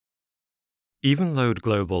Evenlode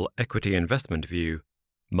Global Equity Investment View,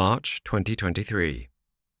 March 2023.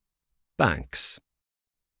 Banks.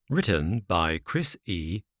 Written by Chris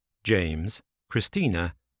E., James,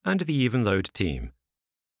 Christina, and the Evenlode team.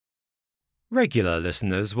 Regular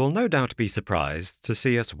listeners will no doubt be surprised to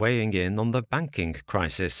see us weighing in on the banking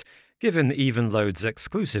crisis, given Evenlode's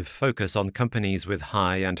exclusive focus on companies with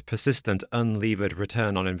high and persistent unlevered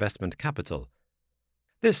return on investment capital.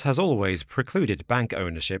 This has always precluded bank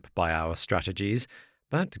ownership by our strategies,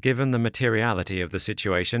 but given the materiality of the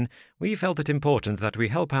situation, we felt it important that we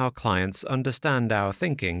help our clients understand our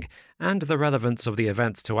thinking and the relevance of the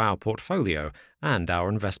events to our portfolio and our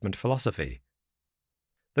investment philosophy.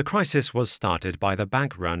 The crisis was started by the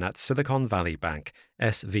bank run at Silicon Valley Bank,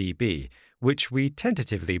 SVB, which we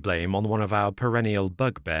tentatively blame on one of our perennial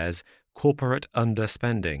bugbears, corporate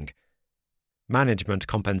underspending. Management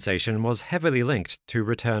compensation was heavily linked to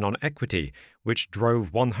return on equity, which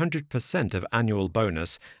drove 100% of annual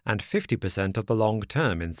bonus and 50% of the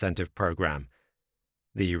long-term incentive program.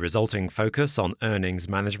 The resulting focus on earnings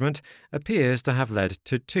management appears to have led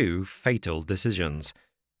to two fatal decisions.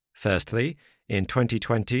 Firstly, in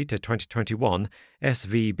 2020 to 2021,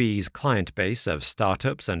 SVB's client base of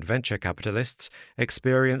startups and venture capitalists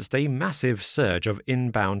experienced a massive surge of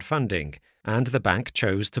inbound funding, and the bank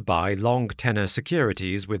chose to buy long-tenor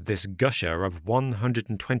securities with this gusher of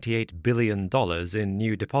 $128 billion in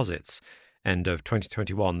new deposits, end of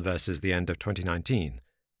 2021 versus the end of 2019.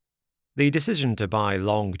 The decision to buy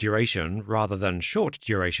long-duration rather than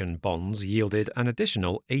short-duration bonds yielded an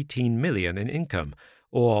additional $18 million in income,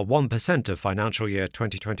 or 1% of financial year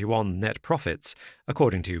 2021 net profits,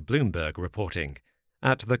 according to Bloomberg reporting,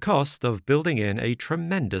 at the cost of building in a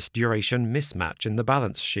tremendous duration mismatch in the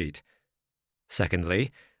balance sheet.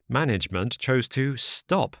 Secondly, management chose to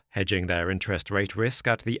stop hedging their interest rate risk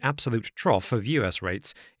at the absolute trough of U.S.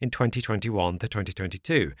 rates in 2021 to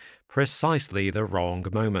 2022, precisely the wrong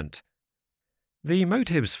moment. The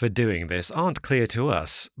motives for doing this aren't clear to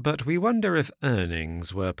us, but we wonder if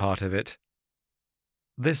earnings were part of it.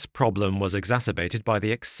 This problem was exacerbated by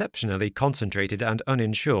the exceptionally concentrated and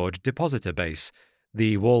uninsured depositor base.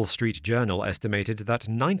 The Wall Street Journal estimated that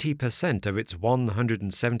 90% of its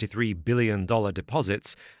 $173 billion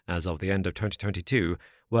deposits, as of the end of 2022,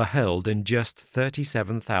 were held in just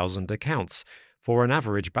 37,000 accounts, for an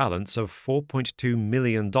average balance of $4.2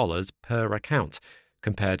 million per account,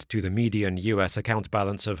 compared to the median U.S. account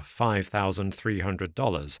balance of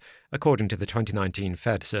 $5,300, according to the 2019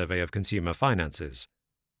 Fed Survey of Consumer Finances.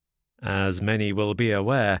 As many will be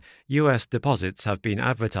aware, U.S. deposits have been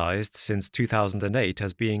advertised since 2008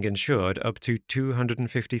 as being insured up to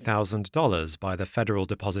 $250,000 by the Federal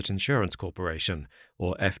Deposit Insurance Corporation,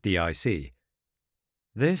 or FDIC.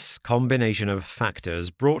 This combination of factors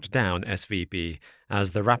brought down SVB,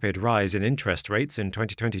 as the rapid rise in interest rates in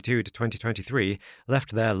 2022 to 2023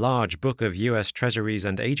 left their large book of U.S. Treasuries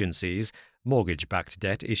and agencies, mortgage-backed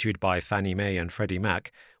debt issued by Fannie Mae and Freddie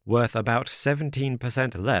Mac, worth about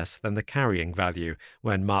 17% less than the carrying value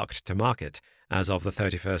when marked to market as of the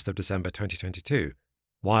 31st of December 2022,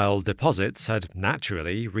 while deposits had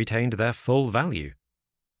naturally retained their full value.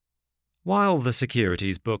 While the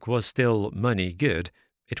securities book was still money good,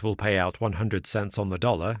 it will pay out 100 cents on the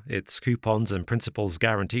dollar, its coupons and principals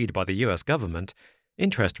guaranteed by the U.S. government,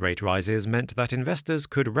 interest rate rises meant that investors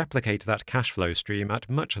could replicate that cash flow stream at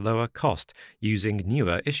much lower cost using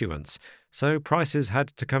newer issuance, so prices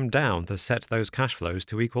had to come down to set those cash flows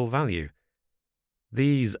to equal value.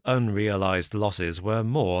 These unrealized losses were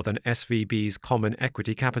more than SVB's common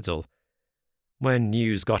equity capital. When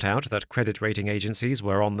news got out that credit rating agencies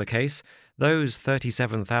were on the case, those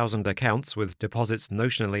 37,000 accounts with deposits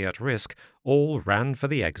notionally at risk all ran for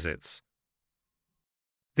the exits.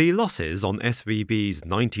 The losses on SVB's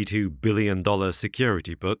 $92 billion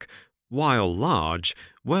security book, while large,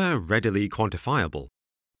 were readily quantifiable.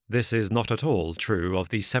 This is not at all true of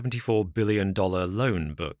the $74 billion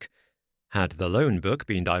loan book. Had the loan book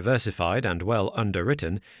been diversified and well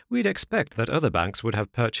underwritten, we'd expect that other banks would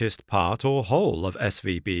have purchased part or whole of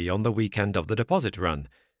SVB on the weekend of the deposit run.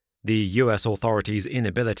 The U.S. authorities'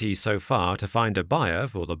 inability so far to find a buyer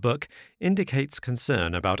for the book indicates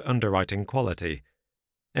concern about underwriting quality.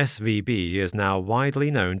 SVB is now widely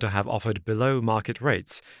known to have offered below-market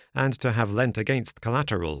rates and to have lent against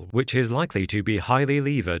collateral, which is likely to be highly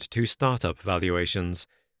levered to startup valuations.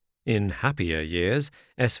 In happier years,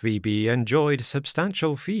 SVB enjoyed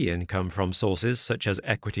substantial fee income from sources such as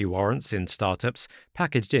equity warrants in startups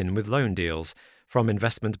packaged in with loan deals, from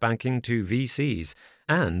investment banking to VCs,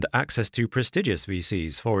 and access to prestigious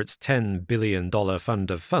VCs for its $10 billion fund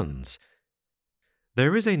of funds.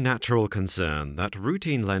 There is a natural concern that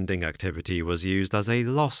routine lending activity was used as a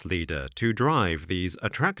loss leader to drive these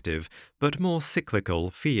attractive but more cyclical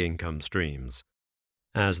fee income streams.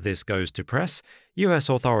 As this goes to press, US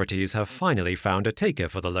authorities have finally found a taker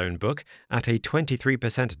for the loan book at a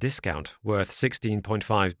 23% discount worth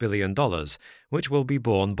 $16.5 billion, which will be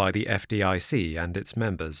borne by the FDIC and its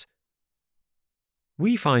members.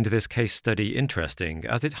 We find this case study interesting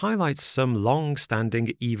as it highlights some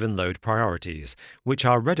long-standing Evenlode priorities, which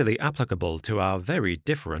are readily applicable to our very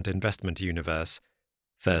different investment universe.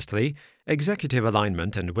 Firstly, executive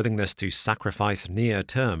alignment and willingness to sacrifice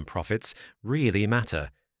near-term profits really matter.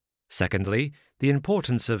 Secondly, the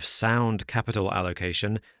importance of sound capital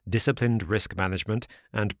allocation, disciplined risk management,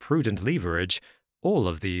 and prudent leverage, all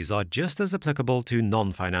of these are just as applicable to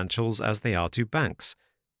non-financials as they are to banks.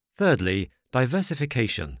 Thirdly,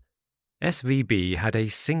 diversification. SVB had a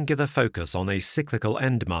singular focus on a cyclical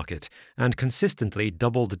end market and consistently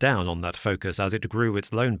doubled down on that focus as it grew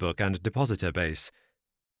its loan book and depositor base.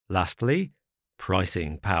 Lastly,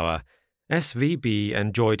 pricing power. SVB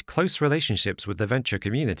enjoyed close relationships with the venture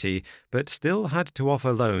community, but still had to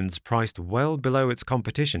offer loans priced well below its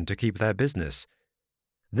competition to keep their business.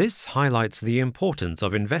 This highlights the importance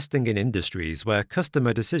of investing in industries where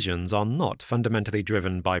customer decisions are not fundamentally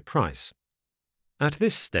driven by price. At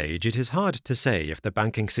this stage, it is hard to say if the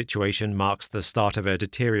banking situation marks the start of a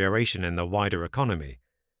deterioration in the wider economy.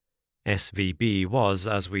 SVB was,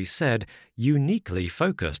 as we said, uniquely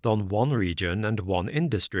focused on one region and one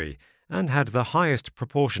industry, and had the highest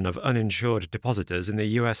proportion of uninsured depositors in the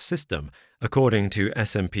US system, according to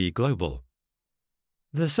S&P Global.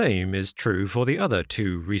 The same is true for the other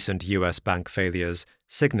two recent US bank failures,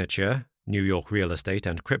 Signature, New York real estate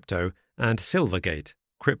and crypto, and Silvergate,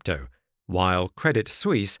 crypto, while Credit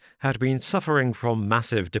Suisse had been suffering from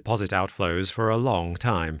massive deposit outflows for a long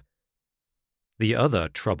time. The other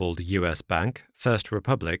troubled US bank, First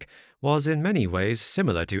Republic, was in many ways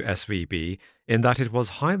similar to SVB in that it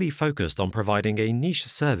was highly focused on providing a niche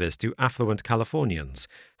service to affluent Californians,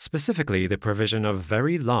 specifically the provision of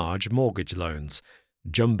very large mortgage loans,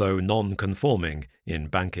 jumbo non-conforming in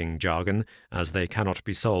banking jargon, as they cannot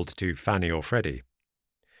be sold to Fannie or Freddie.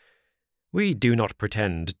 We do not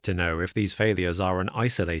pretend to know if these failures are an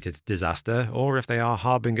isolated disaster or if they are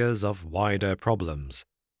harbingers of wider problems.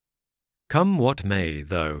 Come what may,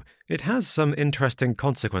 though, it has some interesting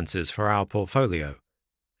consequences for our portfolio.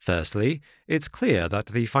 Firstly, it's clear that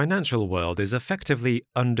the financial world is effectively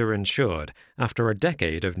underinsured after a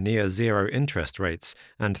decade of near-zero interest rates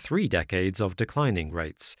and 3 decades of declining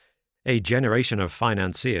rates. A generation of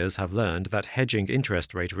financiers have learned that hedging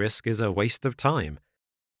interest rate risk is a waste of time.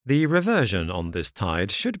 The reversion on this tide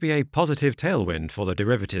should be a positive tailwind for the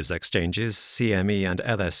derivatives exchanges CME and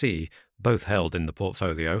LSE, both held in the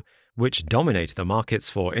portfolio, which dominate the markets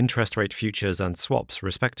for interest rate futures and swaps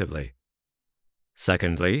respectively.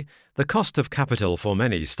 Secondly, the cost of capital for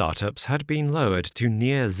many startups had been lowered to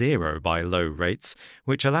near zero by low rates,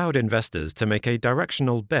 which allowed investors to make a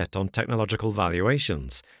directional bet on technological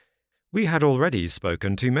valuations. We had already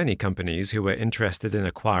spoken to many companies who were interested in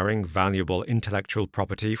acquiring valuable intellectual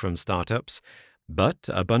property from startups, but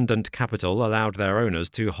abundant capital allowed their owners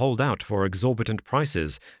to hold out for exorbitant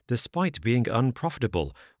prices despite being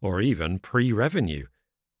unprofitable or even pre-revenue.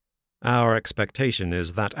 Our expectation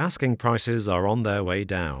is that asking prices are on their way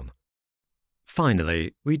down.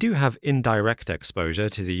 Finally, we do have indirect exposure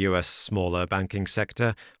to the US smaller banking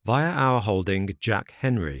sector via our holding Jack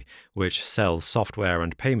Henry, which sells software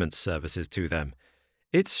and payments services to them.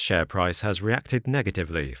 Its share price has reacted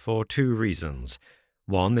negatively for 2 reasons.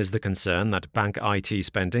 One is the concern that bank IT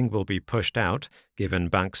spending will be pushed out, given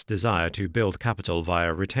banks' desire to build capital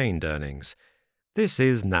via retained earnings. This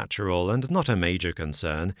is natural and not a major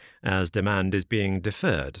concern, as demand is being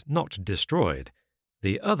deferred, not destroyed.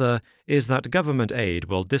 The other is that government aid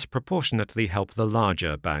will disproportionately help the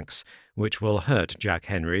larger banks, which will hurt Jack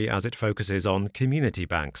Henry as it focuses on community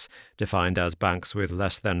banks, defined as banks with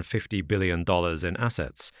less than $50 billion in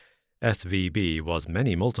assets. SVB was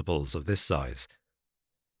many multiples of this size.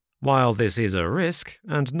 While this is a risk,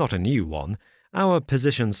 and not a new one, our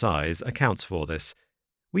position size accounts for this.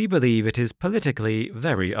 We believe it is politically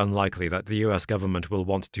very unlikely that the US government will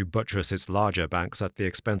want to buttress its larger banks at the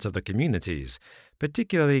expense of the communities,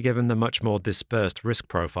 particularly given the much more dispersed risk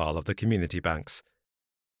profile of the community banks.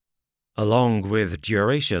 Along with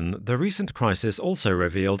duration, the recent crisis also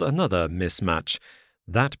revealed another mismatch,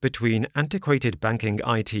 that between antiquated banking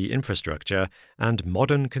IT infrastructure and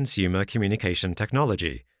modern consumer communication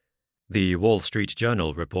technology. The Wall Street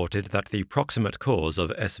Journal reported that the proximate cause of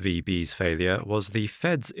SVB's failure was the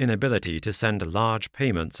Fed's inability to send large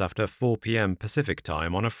payments after 4 p.m. Pacific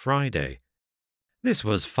time on a Friday. This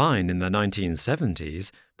was fine in the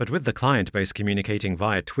 1970s, but with the client base communicating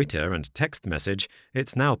via Twitter and text message,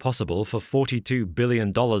 it's now possible for $42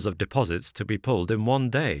 billion of deposits to be pulled in one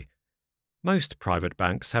day. Most private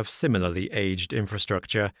banks have similarly aged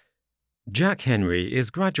infrastructure. Jack Henry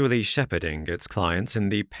is gradually shepherding its clients in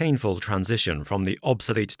the painful transition from the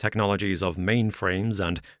obsolete technologies of mainframes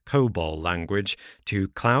and COBOL language to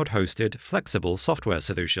cloud-hosted, flexible software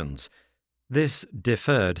solutions. This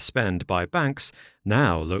deferred spend by banks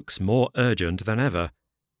now looks more urgent than ever.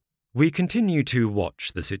 We continue to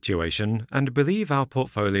watch the situation and believe our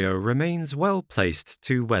portfolio remains well placed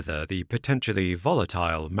to weather the potentially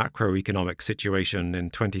volatile macroeconomic situation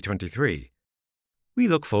in 2023. We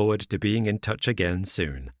look forward to being in touch again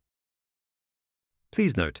soon.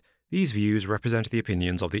 Please note, these views represent the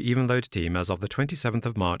opinions of the Evenlode team as of the 27th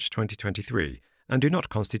of March 2023 and do not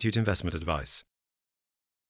constitute investment advice.